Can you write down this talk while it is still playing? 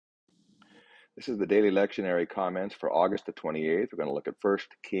This is the daily lectionary comments for August the 28th. We're going to look at 1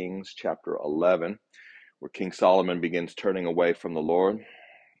 Kings chapter 11, where King Solomon begins turning away from the Lord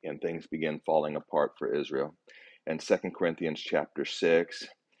and things begin falling apart for Israel. And 2 Corinthians chapter 6,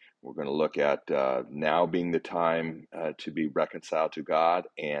 we're going to look at now being the time to be reconciled to God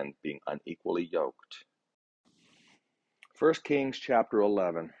and being unequally yoked. 1 Kings chapter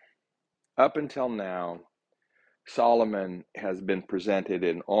 11. Up until now, Solomon has been presented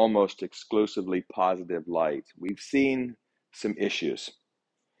in almost exclusively positive light. We've seen some issues,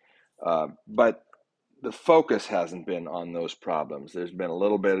 but the focus hasn't been on those problems. There's been a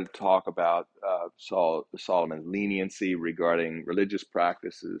little bit of talk about Solomon's leniency regarding religious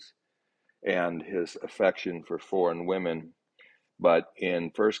practices and his affection for foreign women. But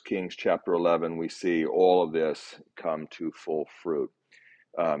in 1 Kings chapter 11, we see all of this come to full fruit.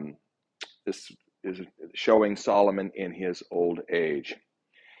 This is showing Solomon in his old age.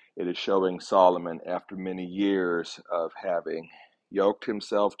 It is showing Solomon after many years of having yoked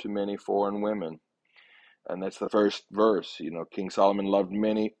himself to many foreign women. And that's the first verse. You know, King Solomon loved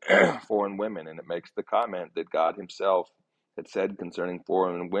many foreign women, and it makes the comment that God himself had said concerning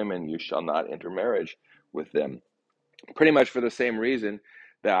foreign women, you shall not intermarriage with them. Pretty much for the same reason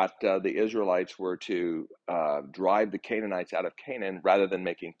that the Israelites were to drive the Canaanites out of Canaan rather than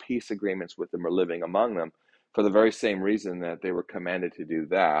making peace agreements with them or living among them. For the very same reason that they were commanded to do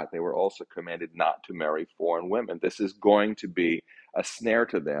that, they were also commanded not to marry foreign women. This is going to be a snare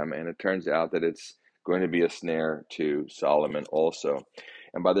to them, and it turns out that it's going to be a snare to Solomon also.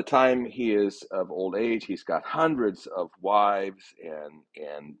 And by the time he is of old age, he's got hundreds of wives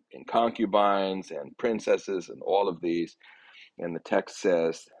and concubines and princesses and all of these. And the text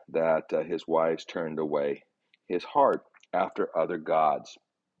says that his wives turned away his heart after other gods.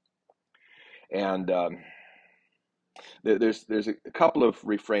 And there's a couple of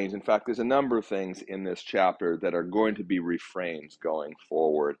refrains. In fact, there's a number of things in this chapter that are going to be refrains going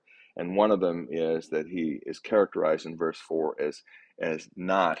forward. And one of them is that he is characterized in verse 4 as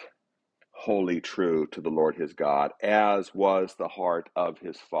not wholly true to the Lord his God, as was the heart of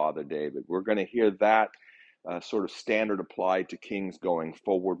his father David. We're going to hear that sort of standard applied to kings going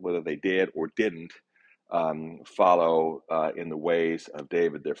forward, whether they did or didn't follow in the ways of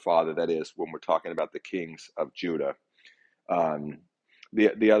David, their father. That is, when we're talking about the kings of Judah.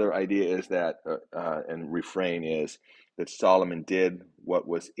 The other idea is that, and refrain is, that Solomon did what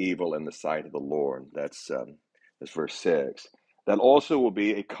was evil in the sight of the Lord. That's verse 6. That also will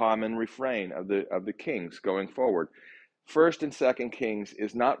be a common refrain of the kings going forward. First and Second Kings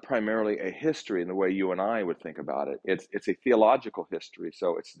is not primarily a history in the way you and I would think about it. It's a theological history.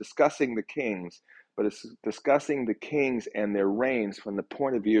 So it's discussing the kings, but it's discussing the kings and their reigns from the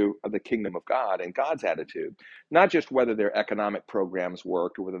point of view of the kingdom of God and God's attitude, not just whether their economic programs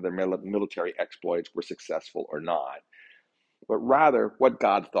worked or whether their military exploits were successful or not, but rather what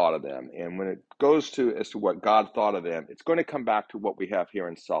God thought of them. And when it goes to as to what God thought of them, it's going to come back to what we have here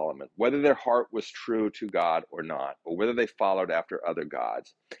in Solomon, whether their heart was true to God or not, or whether they followed after other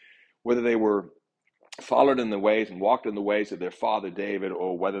gods, whether they were followed in the ways and walked in the ways of their father David,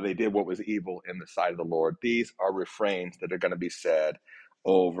 or whether they did what was evil in the sight of the Lord. These are refrains that are going to be said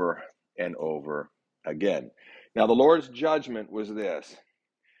over and over again. Now, the Lord's judgment was this,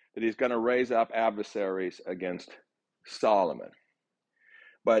 that he's going to raise up adversaries against Solomon.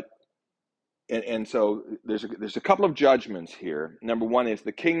 But and so there's a couple of judgments here. Number one is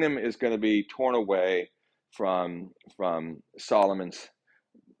the kingdom is going to be torn away from Solomon's,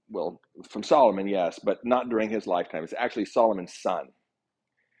 well, from Solomon, yes, but not during his lifetime. It's actually Solomon's son.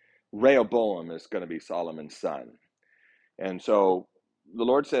 Rehoboam is going to be Solomon's son. And so the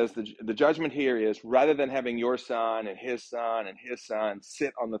Lord says the judgment here is, rather than having your son and his son and his son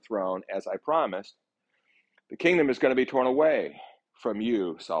sit on the throne as I promised, the kingdom is going to be torn away from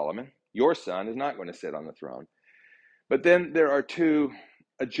you, Solomon. Your son is not going to sit on the throne. But then there are two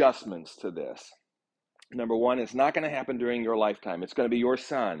adjustments to this. Number one, it's not going to happen during your lifetime. It's going to be your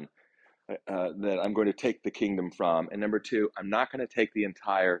son that I'm going to take the kingdom from. And number two, I'm not going to take the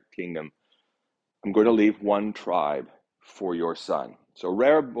entire kingdom. I'm going to leave one tribe for your son. So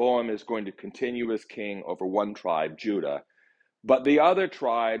Rehoboam is going to continue as king over one tribe, Judah. But the other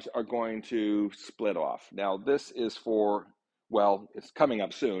tribes are going to split off. Now, this is for, well, it's coming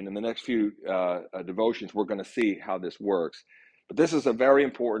up soon. In the next few devotions, we're going to see how this works. But this is a very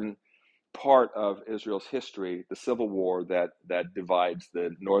important part of Israel's history, the civil war that divides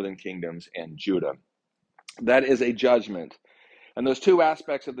the northern kingdoms and Judah. That is a judgment. And those two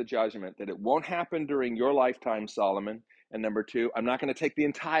aspects of the judgment, that it won't happen during your lifetime, Solomon, and number two, I'm not going to take the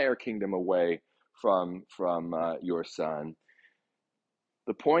entire kingdom away from your son.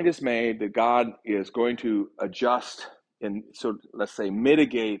 The point is made that God is going to adjust and, so let's say,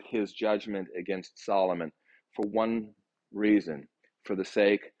 mitigate his judgment against Solomon for one reason: for the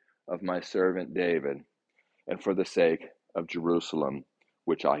sake of my servant David, and for the sake of Jerusalem,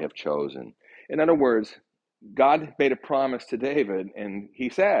 which I have chosen. In other words, God made a promise to David, and he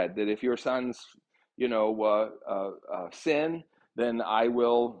said that if your sons, sin, then I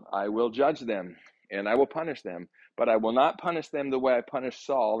will judge them and I will punish them, but I will not punish them the way I punished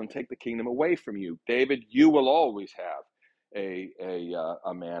Saul and take the kingdom away from you. David, you will always have a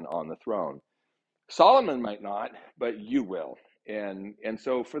man on the throne. Solomon might not, but you will. And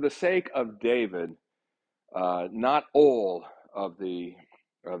so, for the sake of David, not all of the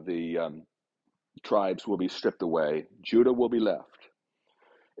tribes will be stripped away. Judah will be left.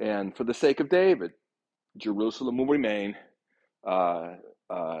 And for the sake of David, Jerusalem will remain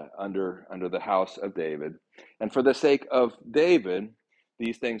under the house of David. And for the sake of David,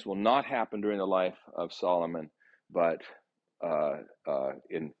 these things will not happen during the life of Solomon, but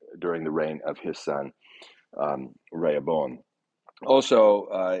during the reign of his son Rehoboam. Also,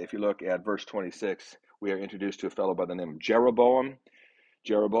 if you look at verse 26, we are introduced to a fellow by the name of Jeroboam.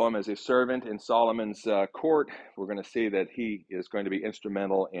 Jeroboam is a servant in Solomon's court. We're going to see that he is going to be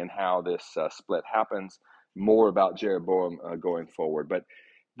instrumental in how this split happens. More about Jeroboam going forward. But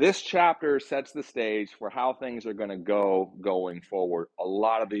this chapter sets the stage for how things are going to go going forward. A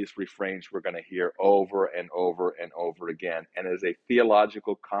lot of these refrains we're going to hear over and over and over again, and is a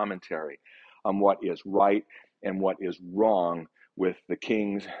theological commentary on what is right and what is wrong with the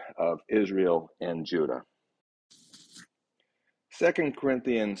kings of Israel and Judah. 2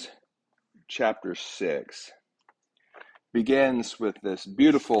 Corinthians chapter 6 begins with this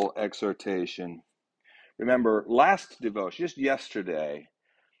beautiful exhortation. Remember, last devotion, just yesterday,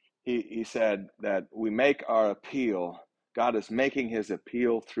 he said that we make our appeal. God is making his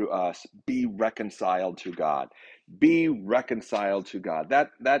appeal through us. Be reconciled to God. Be reconciled to God.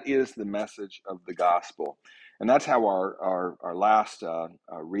 That is the message of the gospel. And that's how our last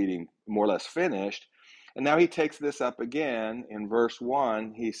reading more or less finished. And now he takes this up again in verse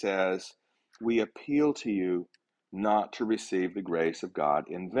 1. He says, we appeal to you not to receive the grace of God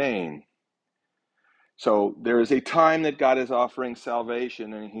in vain. So there is a time that God is offering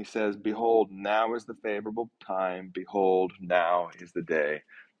salvation, and he says, behold, now is the favorable time. Behold, now is the day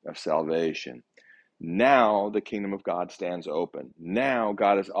of salvation. Now the kingdom of God stands open. Now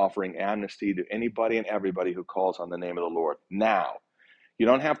God is offering amnesty to anybody and everybody who calls on the name of the Lord. Now. You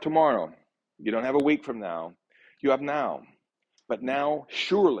don't have tomorrow. You don't have a week from now. You have now. But now,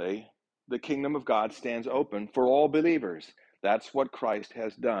 surely, the kingdom of God stands open for all believers. That's what Christ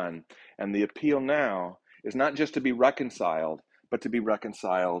has done. And the appeal now is not just to be reconciled, but to be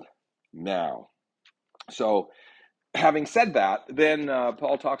reconciled now. So, having said that, then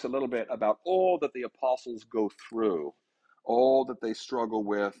Paul talks a little bit about all that the apostles go through, all that they struggle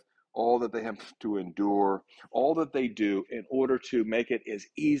with, all that they have to endure, all that they do in order to make it as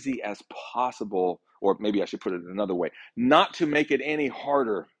easy as possible, or maybe I should put it another way, not to make it any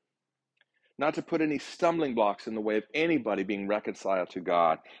harder, not to put any stumbling blocks in the way of anybody being reconciled to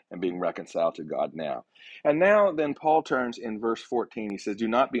God and being reconciled to God now. And now then Paul turns in verse 14, he says, do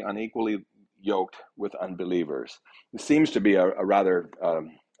not be unequally yoked with unbelievers. It seems to be a rather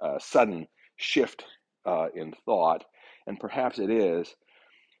sudden shift in thought, and perhaps it is.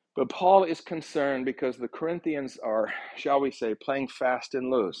 But Paul is concerned because the Corinthians are, shall we say, playing fast and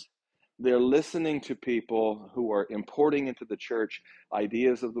loose. They're listening to people who are importing into the church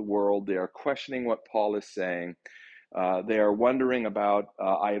ideas of the world. They are questioning what Paul is saying. They are wondering about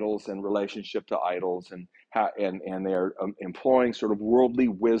idols and relationship to idols, and they are employing sort of worldly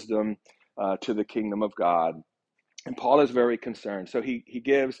wisdom to the kingdom of God. And Paul is very concerned. So he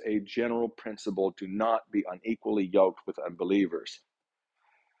gives a general principle: do not be unequally yoked with unbelievers.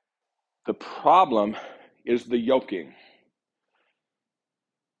 The problem is the yoking.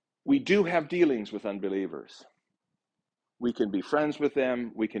 We do have dealings with unbelievers. We can be friends with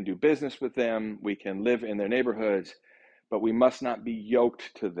them. We can do business with them. We can live in their neighborhoods, but we must not be yoked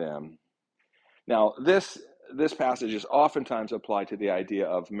to them. Now, this passage is oftentimes applied to the idea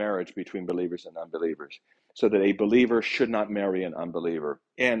of marriage between believers and unbelievers, so that a believer should not marry an unbeliever.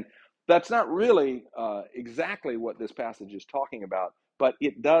 And that's not really exactly what this passage is talking about, but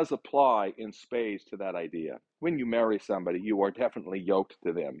it does apply in spades to that idea. When you marry somebody, you are definitely yoked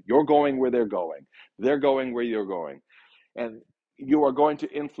to them. You're going where they're going. They're going where you're going. And you are going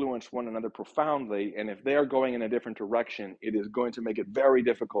to influence one another profoundly. And if they're going in a different direction, it is going to make it very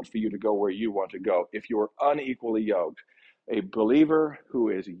difficult for you to go where you want to go if you are unequally yoked. A believer who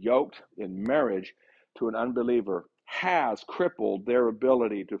is yoked in marriage to an unbeliever has crippled their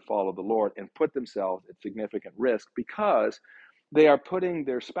ability to follow the Lord and put themselves at significant risk because they are putting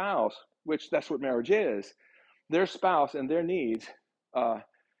their spouse, which that's what marriage is, their spouse and their needs uh,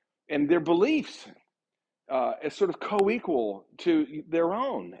 and their beliefs as sort of co-equal to their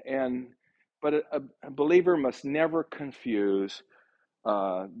own. But a believer must never confuse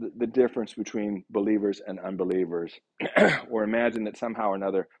the difference between believers and unbelievers, or imagine that somehow or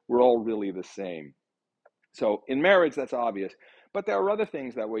another we're all really the same. So in marriage, that's obvious, but there are other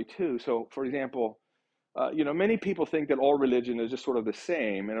things that way too. So, for example, many people think that all religion is just sort of the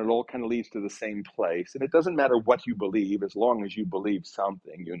same, and it all kind of leads to the same place. And it doesn't matter what you believe, as long as you believe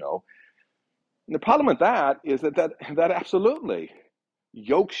something. And the problem with that is that absolutely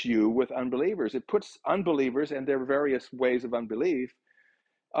yokes you with unbelievers. It puts unbelievers and their various ways of unbelief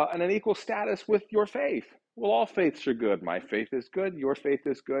in an equal status with your faith. Well, all faiths are good. My faith is good. Your faith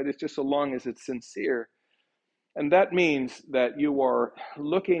is good. It's just so long as it's sincere. And that means that you are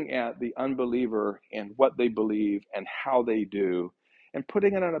looking at the unbeliever and what they believe and how they do and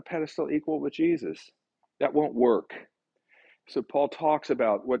putting it on a pedestal equal with Jesus. That won't work. So Paul talks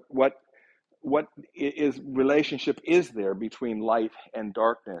about what is relationship is there between light and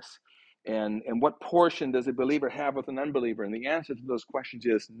darkness, and what portion does a believer have with an unbeliever? And the answer to those questions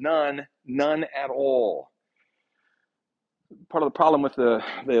is none at all. Part of the problem with the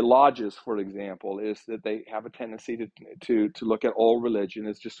lodges, for example, is that they have a tendency to look at all religion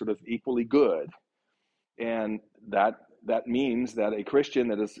as just sort of equally good, and that means that a Christian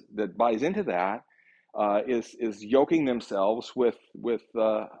that buys into that is yoking themselves with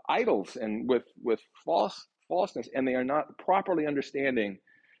idols and with falseness, and they are not properly understanding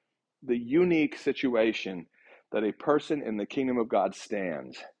the unique situation that a person in the kingdom of God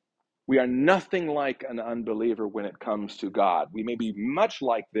stands. We are nothing like an unbeliever when it comes to God. We may be much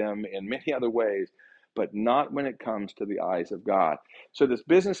like them in many other ways, but not when it comes to the eyes of God. So this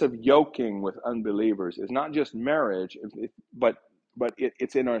business of yoking with unbelievers is not just marriage, but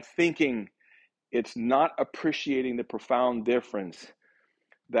it's in our thinking. It's not appreciating the profound difference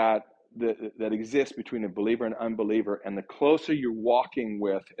that that exists between a believer and unbeliever. And the closer you're walking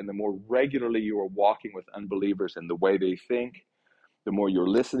with, and the more regularly you are walking with unbelievers and the way they think, the more you're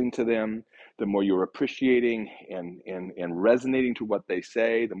listening to them, the more you're appreciating and resonating to what they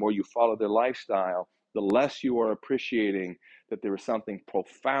say, the more you follow their lifestyle, the less you are appreciating that there is something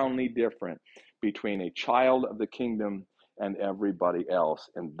profoundly different between a child of the kingdom and everybody else.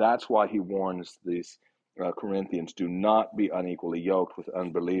 And that's why he warns these Corinthians, do not be unequally yoked with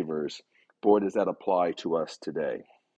unbelievers. Boy, does that apply to us today.